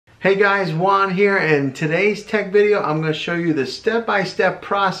Hey guys, Juan here, and in today's tech video I'm going to show you the step-by-step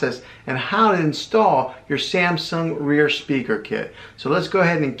process and how to install your Samsung rear speaker kit. So let's go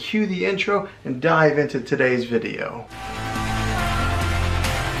ahead and cue the intro and dive into today's video.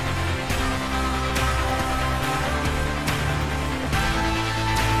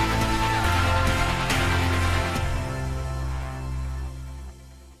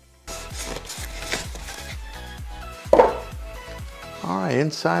 Alright,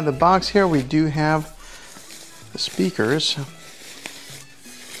 inside the box here we do have the speakers.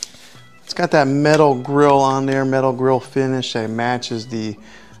 It's got that metal grill on there, metal grill finish that matches the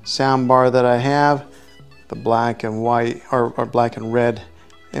sound bar that I have. The black and white or black and red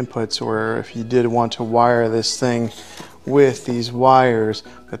inputs, where if you did want to wire this thing with these wires,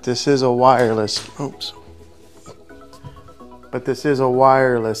 but this is a wireless, but this is a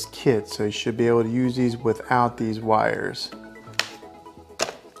wireless kit, so you should be able to use these without these wires.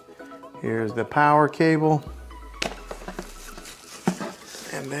 Here's the power cable.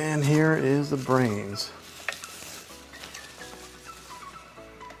 And then here is the brains.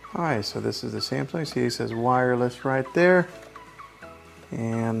 Alright, so this is the Samsung. See, it says wireless right there.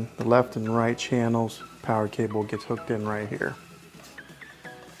 And the left and right channels, power cable gets hooked in right here.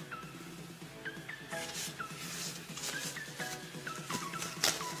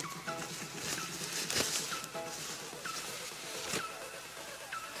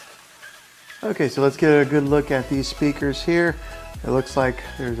 Okay, so let's get a good look at these speakers here. It looks like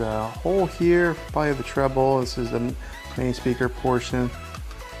there's a hole here, probably the treble. This is the main speaker portion.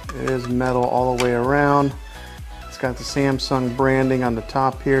 It is metal all the way around. It's got the Samsung branding on the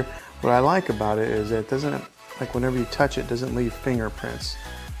top here. What I like about it is it doesn't, like whenever you touch it, doesn't leave fingerprints.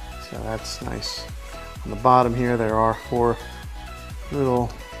 So that's nice. On the bottom here, there are 4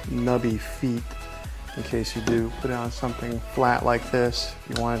 little nubby feet in case you do put it on something flat like this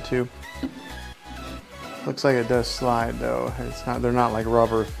if you wanted to. Looks like it does slide though. It's not, they're not like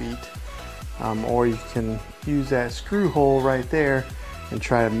rubber feet. Or you can use that screw hole right there and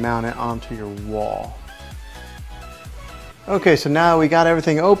try to mount it onto your wall. Okay, so now we got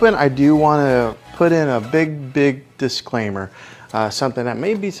everything open, I do want to put in a big disclaimer. Something that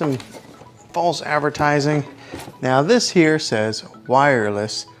may be some false advertising. Now this here says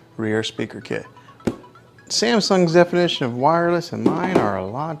wireless rear speaker kit. Samsung's definition of wireless and mine are a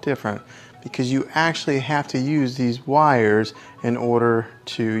lot different, because you actually have to use these wires in order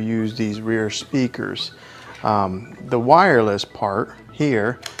to use these rear speakers. The wireless part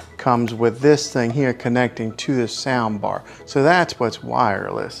here comes with this thing here connecting to the sound bar. So that's what's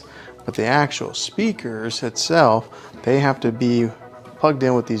wireless. But the actual speakers itself, they have to be plugged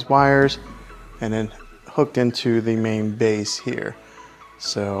in with these wires and then hooked into the main base here.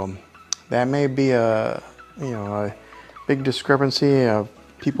 So that may be a big discrepancy of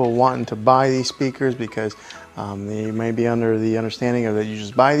people wanting to buy these speakers, because they may be under the understanding of that you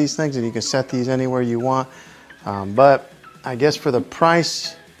just buy these things and you can set these anywhere you want. But I guess for the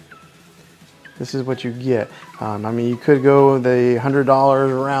price, this is what you get. I mean, you could go the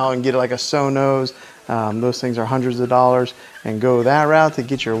 $100 route and get like a Sonos. Those things are hundreds of dollars, and go that route to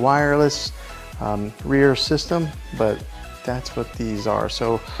get your wireless rear system. But that's what these are.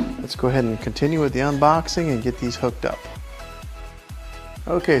 So let's go ahead and continue with the unboxing and get these hooked up.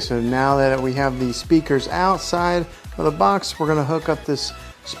 Okay, so now that we have the speakers outside of the box, we're going to hook up this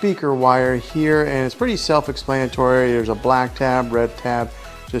speaker wire here, and it's pretty self-explanatory. There's a black tab, red tab.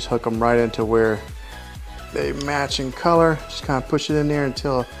 Just hook them right into where they match in color. Just kind of push it in there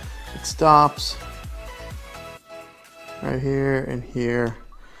until it stops. Right here and here.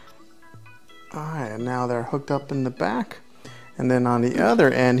 Alright, and now they're hooked up in the back. And then on the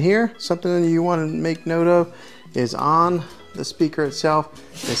other end here, something that you want to make note of is on the speaker itself,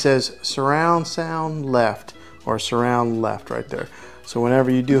 it says surround sound left, or surround left right there. So whenever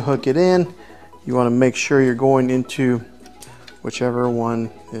you do hook it in, you want to make sure you're going into whichever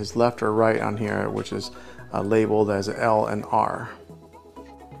one is left or right on here, which is labeled as L and R.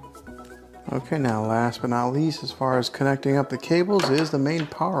 Okay, now last but not least, as far as connecting up the cables, is the main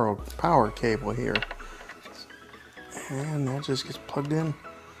power cable here. And that just gets plugged in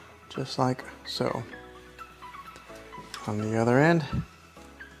just like so. On the other end,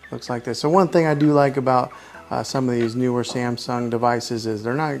 looks like this. So one thing I do like about some of these newer Samsung devices is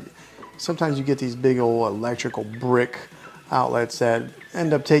they're not, sometimes you get these big old electrical brick outlets that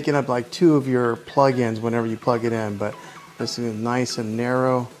end up taking up like 2 of your plug-ins whenever you plug it in, but this is nice and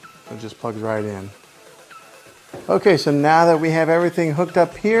narrow, it just plugs right in. Okay, so now that we have everything hooked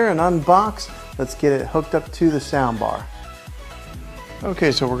up here and unboxed, let's get it hooked up to the sound bar.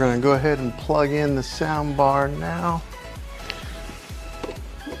 Okay, so we're going to go ahead and plug in the sound bar now.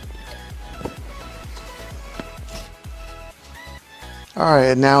 All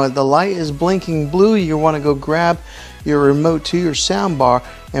right, now the light is blinking blue. You want to go grab your remote to your sound bar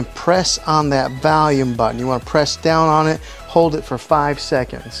and press on that volume button. You want to press down on it, hold it for 5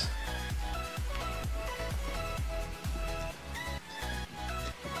 seconds.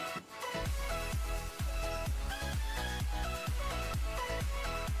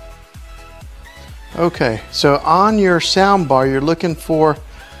 Okay, so on your sound bar, you're looking for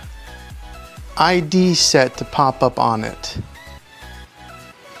ID set to pop up on it.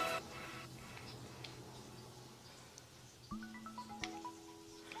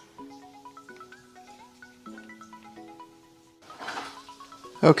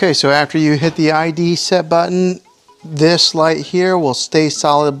 Okay, so after you hit the ID set button, this light here will stay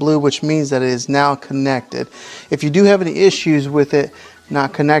solid blue, which means that it is now connected. If you do have any issues with it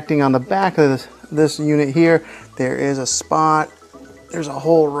not connecting on the back of this unit here, there is a spot, there's a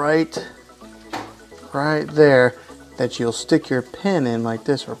hole right there that you'll stick your pen in like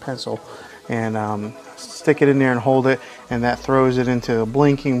this, or pencil, and stick it in there and hold it, and that throws it into a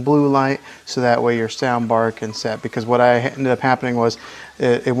blinking blue light, so that way your sound bar can set. Because what ended up happening was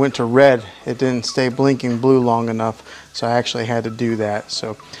it went to red, it didn't stay blinking blue long enough, so I actually had to do that.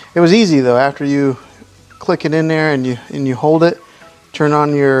 So it was easy though. After you click it in there and you hold it, turn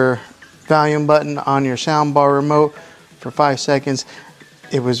on your volume button on your sound bar remote for 5 seconds,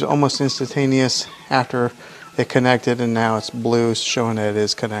 it was almost instantaneous after it connected, and now it's blue, showing that it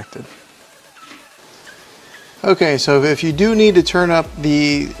is connected. Okay, so if you do need to turn up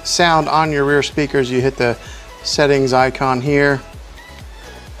the sound on your rear speakers, you hit the settings icon here.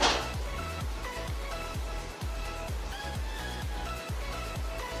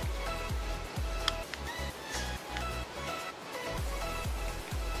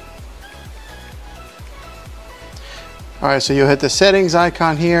 All right, so you'll hit the settings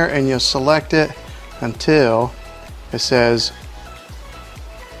icon here and you'll select it until it says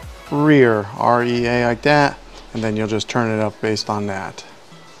rear, R-E-A, like that, and then you'll just turn it up based on that.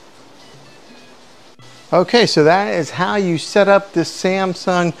 Okay, so that is how you set up this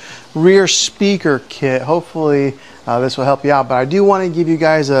Samsung rear speaker kit. Hopefully this will help you out, but I do want to give you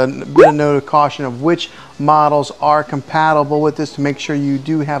guys a bit of note of caution of which models are compatible with this, to make sure you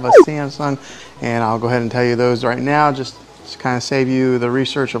do have a Samsung, and I'll go ahead and tell you those right now, just to kind of save you the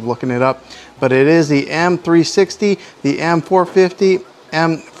research of looking it up. But it is the M360, the M450,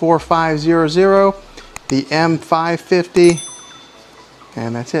 M4500, the M550,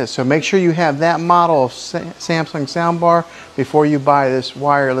 and that's it. So make sure you have that model of Samsung soundbar before you buy this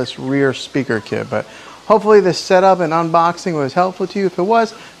wireless rear speaker kit. But hopefully this setup and unboxing was helpful to you. If it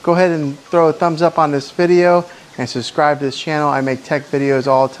was, go ahead and throw a thumbs up on this video and subscribe to this channel. I make tech videos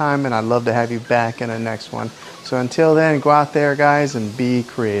all the time, and I'd love to have you back in the next one. So until then, go out there guys and be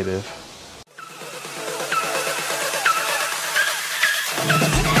creative.